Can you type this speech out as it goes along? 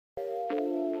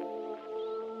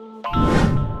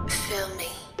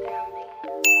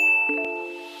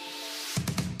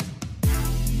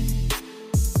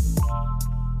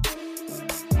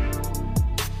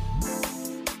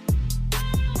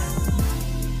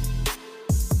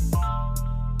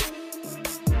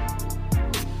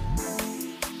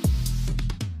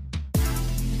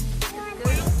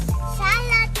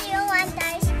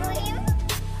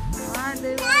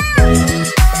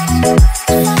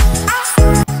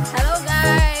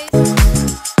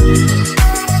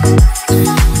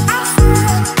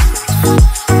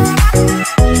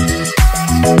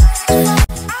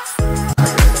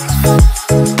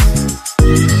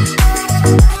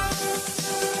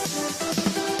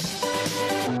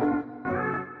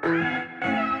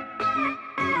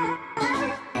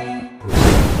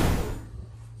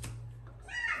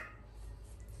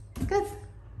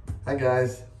Hi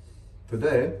guys,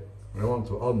 today we want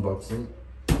to unboxing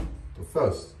the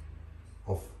first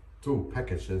of 2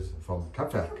 packages from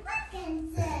Kapwerk.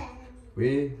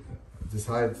 We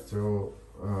decided to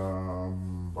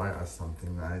buy us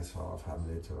something nice for our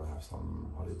family to have some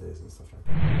holidays and stuff like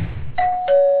that.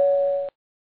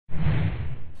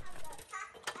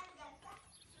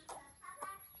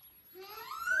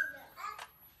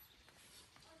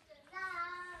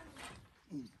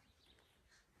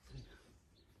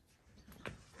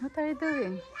 What are you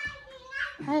doing?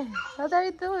 Hey, what are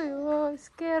you doing? Oh,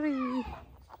 scary.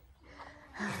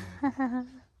 Coming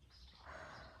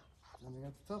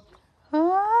at the top.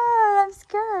 Oh, I'm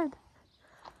scared.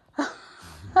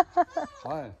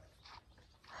 Why?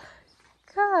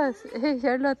 Cause, hey,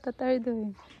 Charlotte, what are you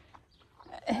doing?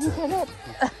 Hey, Charlotte.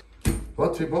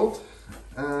 What we bought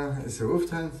is a roof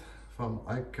tent from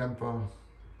iCamper,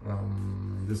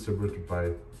 distributed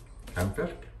by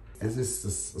Kapwerk. This is the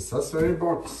accessory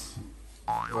box.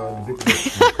 The big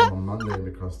box will come on Monday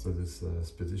because there is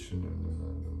expedition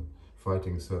and freight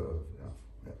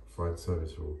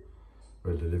service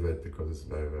will deliver it because it's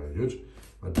very, very huge.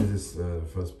 But this is the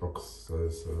first box. There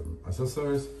is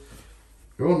accessories.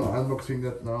 We want to unboxing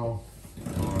that now.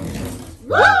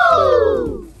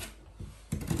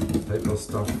 Paper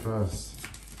stuff first.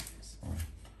 So,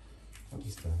 what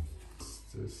is that?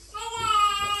 This.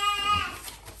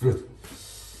 Good.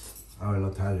 I will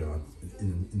not tell you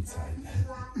inside.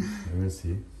 We will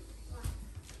see.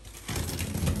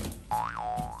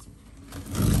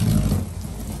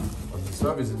 But the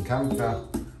service in Kapwerk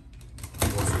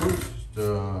was good.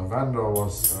 The vendor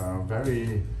was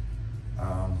very,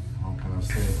 how can I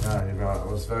say, he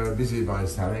was very busy by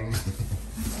selling.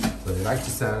 So he liked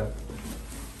to sell.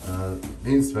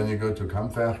 Means when you go to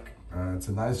Kapwerk, it's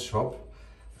a nice shop.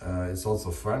 It's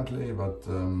also friendly, but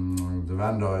the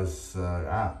vendor is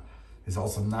it's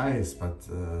also nice, but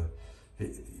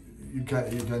you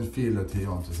can feel that he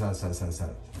wants to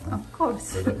sell. Of course.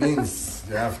 So that means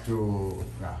you have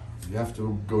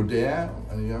to go there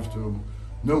and you have to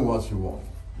know what you want.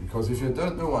 Because if you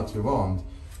don't know what you want,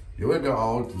 you will go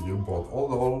out and you bought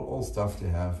all stuff they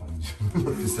have and you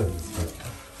will not be satisfied.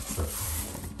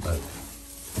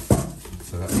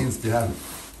 So that means they have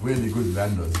really good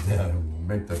vendors there who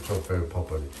make their job very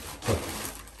properly. So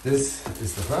this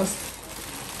is the first.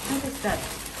 What is that?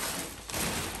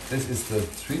 This is the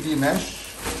 3D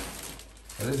mesh.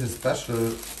 This is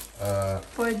special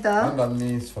For the?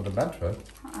 underneath for the mattress.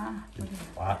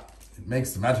 It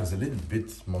makes the mattress a little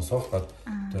bit more soft, but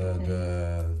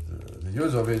the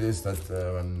use of it is that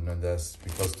when there's,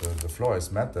 because the floor is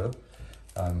metal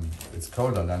and it's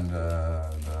colder than the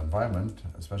environment,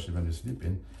 especially when you sleep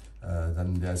in,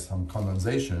 then there's some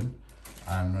condensation,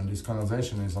 and when this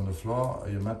condensation is on the floor,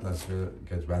 your mattress will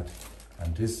get wet.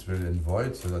 And this will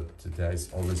avoid so that there is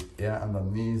always air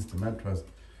underneath the mattress,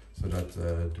 so that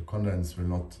the condensation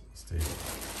will not stay.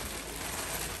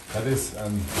 That is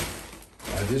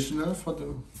additional for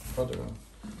the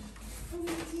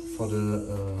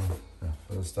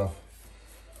stuff.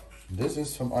 This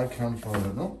is from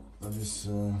iCamper. No, that is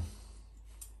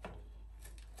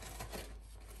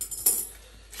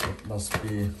that must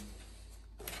be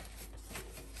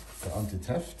the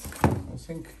anti-theft, I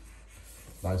think.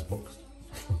 Nice box.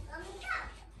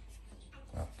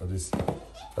 Yeah,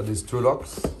 that is 2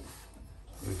 locks.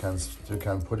 You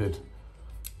can put it.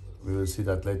 We will see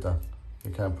that later.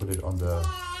 You can put it on the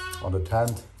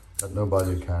tent that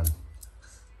nobody can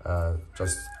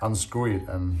just unscrew it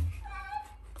and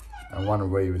run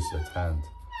away with your tent.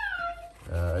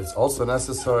 It's also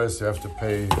necessary, so you have to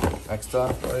pay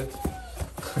extra for it.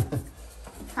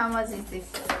 How much is this?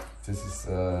 This is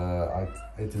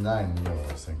 89 euro,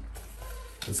 I think.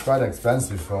 It's quite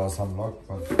expensive for some lock,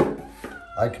 but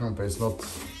iCamper is not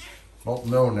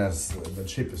known as the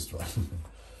cheapest one.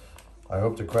 I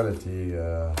hope the quality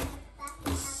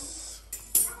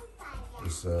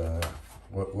is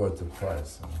worth the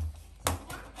price.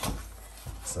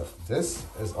 So this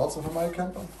is also from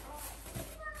iCamper.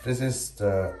 This is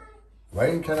the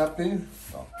rain canopy.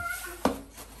 No.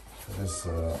 This is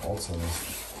also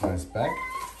a nice bag.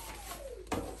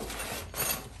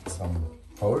 Some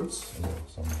poles,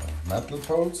 some metal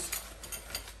poles,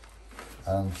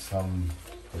 and some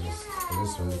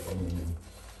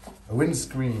a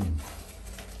windscreen.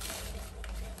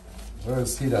 We'll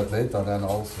see that later. Then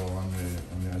also when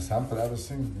we assemble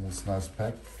everything in this nice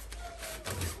pack.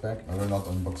 This bag, I will not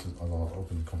unbox it or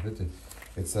open it completely.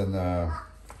 It's an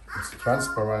it's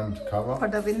transparent cover. For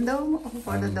the window or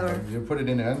for the door? You put it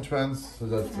in the entrance so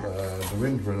that the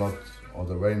wind will not, or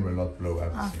the rain will not blow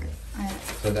everything. Okay.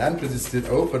 So the entrance is still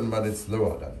open, but it's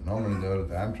lower than. Normally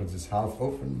the entrance is half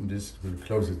open. This will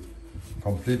close it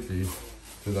completely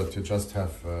so that you just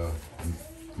have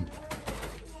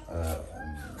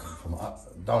from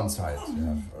downside you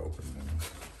have open.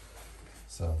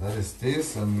 So that is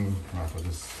this, and for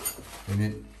this we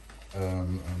need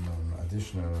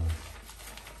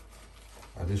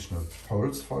additional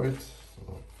poles for it.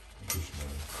 So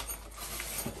additional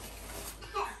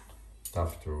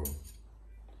stuff to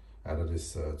add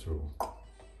this to.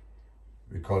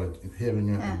 We call it here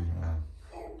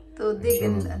to dig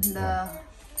in the.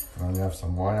 And we have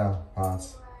some wire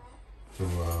parts to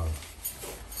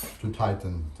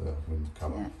tighten the wind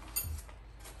cover. Yeah.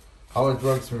 How it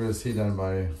works we will see then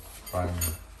by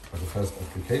the first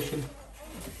application.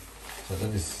 So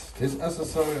that is this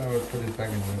accessory. I will put it back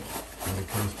in the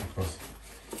case because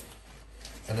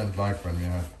I don't like when we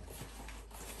have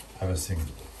everything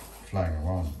flying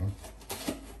around. No?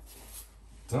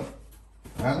 So,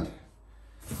 and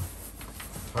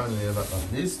finally, but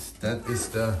not least, that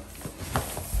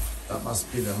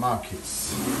must be the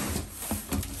markings.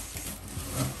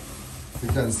 You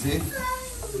can see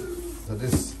that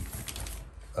this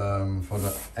for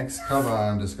the X cover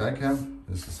and the sky cam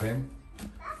is the same.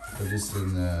 So this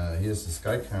here's the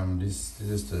sky cam. This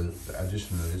is the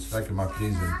additional. It's like a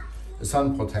magnesium, a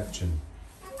sun protection.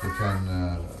 You can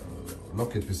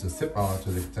lock it with a zipper to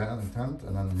the tent,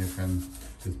 and then you can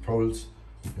with poles.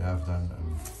 You have then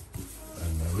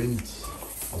a wind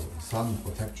or sun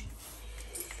protection.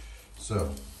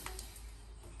 So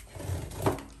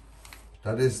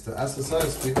that is the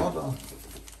exercise we order.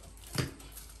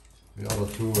 We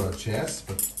ordered 2 chairs,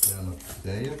 but they are not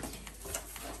there yet.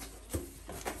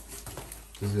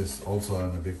 This is also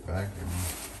in a big bag.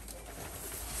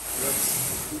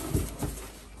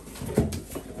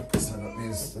 So that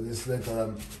means that is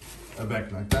later a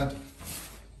bag like that.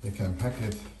 They can pack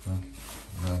it.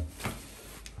 I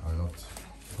will not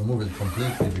remove it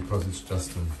completely because it's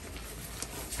just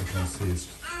you can see it's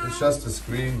just a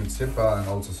screen with zipper and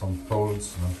also some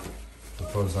poles. The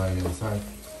poles are inside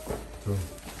too.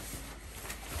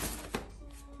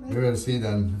 We will see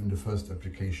then in the first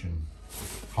application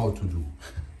how to do.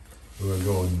 We will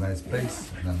go in a nice place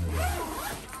and then we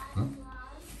will.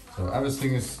 So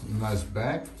everything is in a nice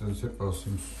bag. The zipper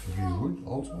seems to be good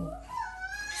also.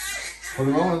 For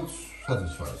the moment,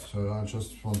 satisfied. So I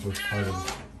just want to try to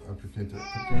applicate the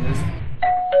picking list.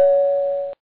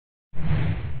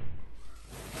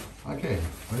 Okay,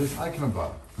 what is icon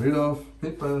about? We love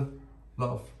people,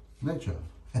 love nature.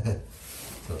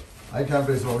 So iCamp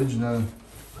is original,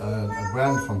 a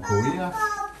brand from Korea,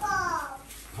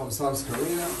 from South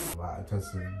Korea. It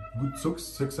has a good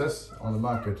success on the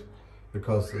market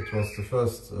because it was the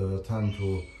first tent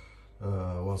to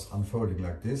was unfolding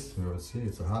like this. You will see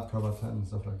it's a hardcover tent and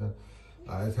stuff like that.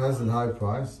 It has a high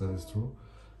price, that is true.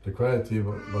 The quality,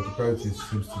 but the quality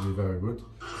seems to be very good.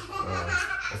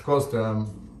 Of course,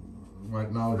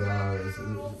 right now it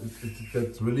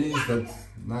gets released at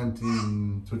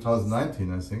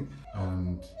 2019, I think,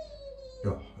 and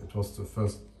yeah, it was the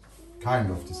first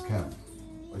kind of this camp,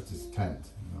 like this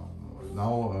tent.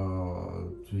 Now,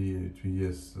 2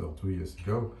 years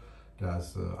ago,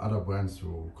 there's other brands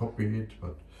who copy it,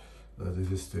 but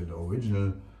this is still the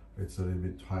original. It's a little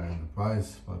bit higher in the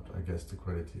price, but I guess the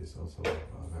quality is also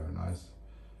very nice.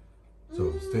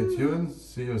 So stay tuned,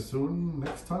 see you soon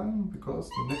next time, because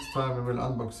the next time we will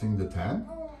unboxing the tent,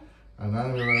 and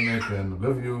then we will make a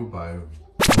review by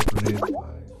opening it,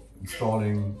 by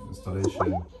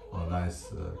installation on a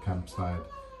nice campsite,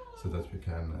 so that we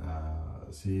can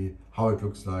see how it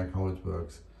looks like, how it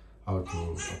works, how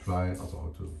to apply, also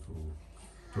how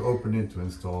to open it, to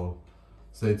install.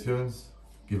 Stay tuned,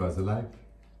 give us a like,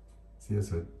 see you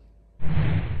soon.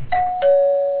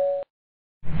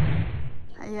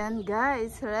 Ayan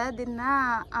guys, ready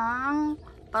na ang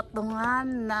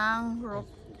patungan ng roof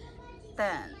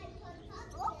tent.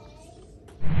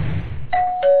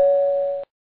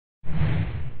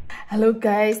 Hello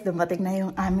guys, dumating na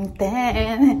yung aming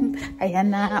tent.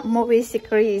 Ayan na, umuwi si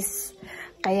Chris.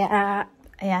 Kaya,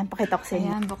 ayan, pakita ko sa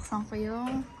inyo. Ayan, buksan ko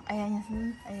yung, ayan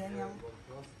yung.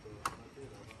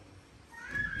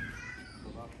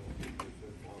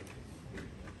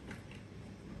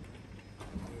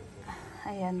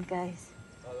 Ayan guys.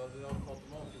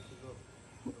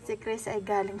 Si Chris ay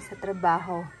galing sa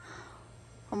trabaho.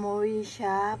 Umuwi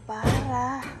siya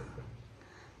para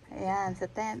ayan,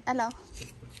 sa tent. Hello.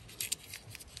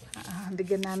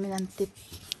 Bigyan namin ng tip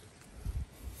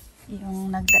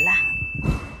yung nagdala.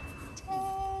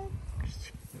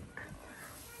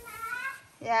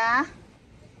 Yeah.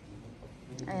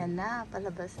 Ayan na,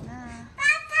 palabas na.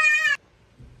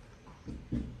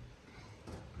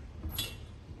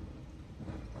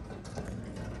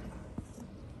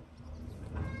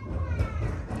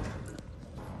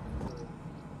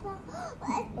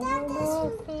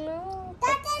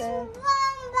 That is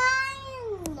one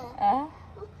line.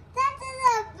 That is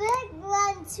a big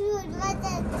one too.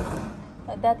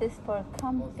 That is for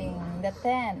camping, the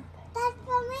tent. That's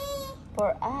for me.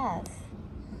 For us.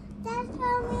 That's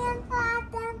for me and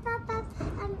Papa and Papa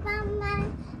and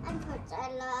Mama and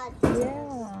Patella.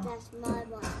 Yeah. That's my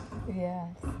one.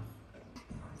 Yes.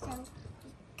 So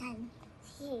you can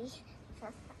see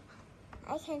Papa.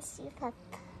 I can see Papa.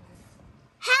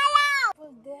 Hello!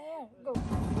 Over there. Go.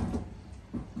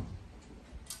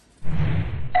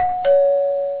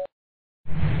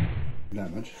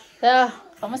 Damage. So,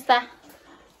 kamusta?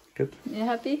 Good. You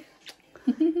happy?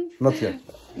 Not yet.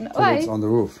 Why? It's on the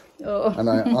roof. Oh. And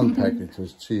I unpack it to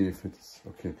see if it's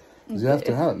okay. You have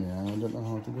to help me. I don't know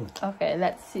how to do it. Okay,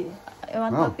 let's see. You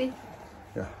want No. coffee?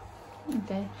 Yeah.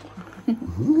 Okay.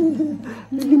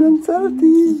 You're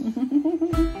salty.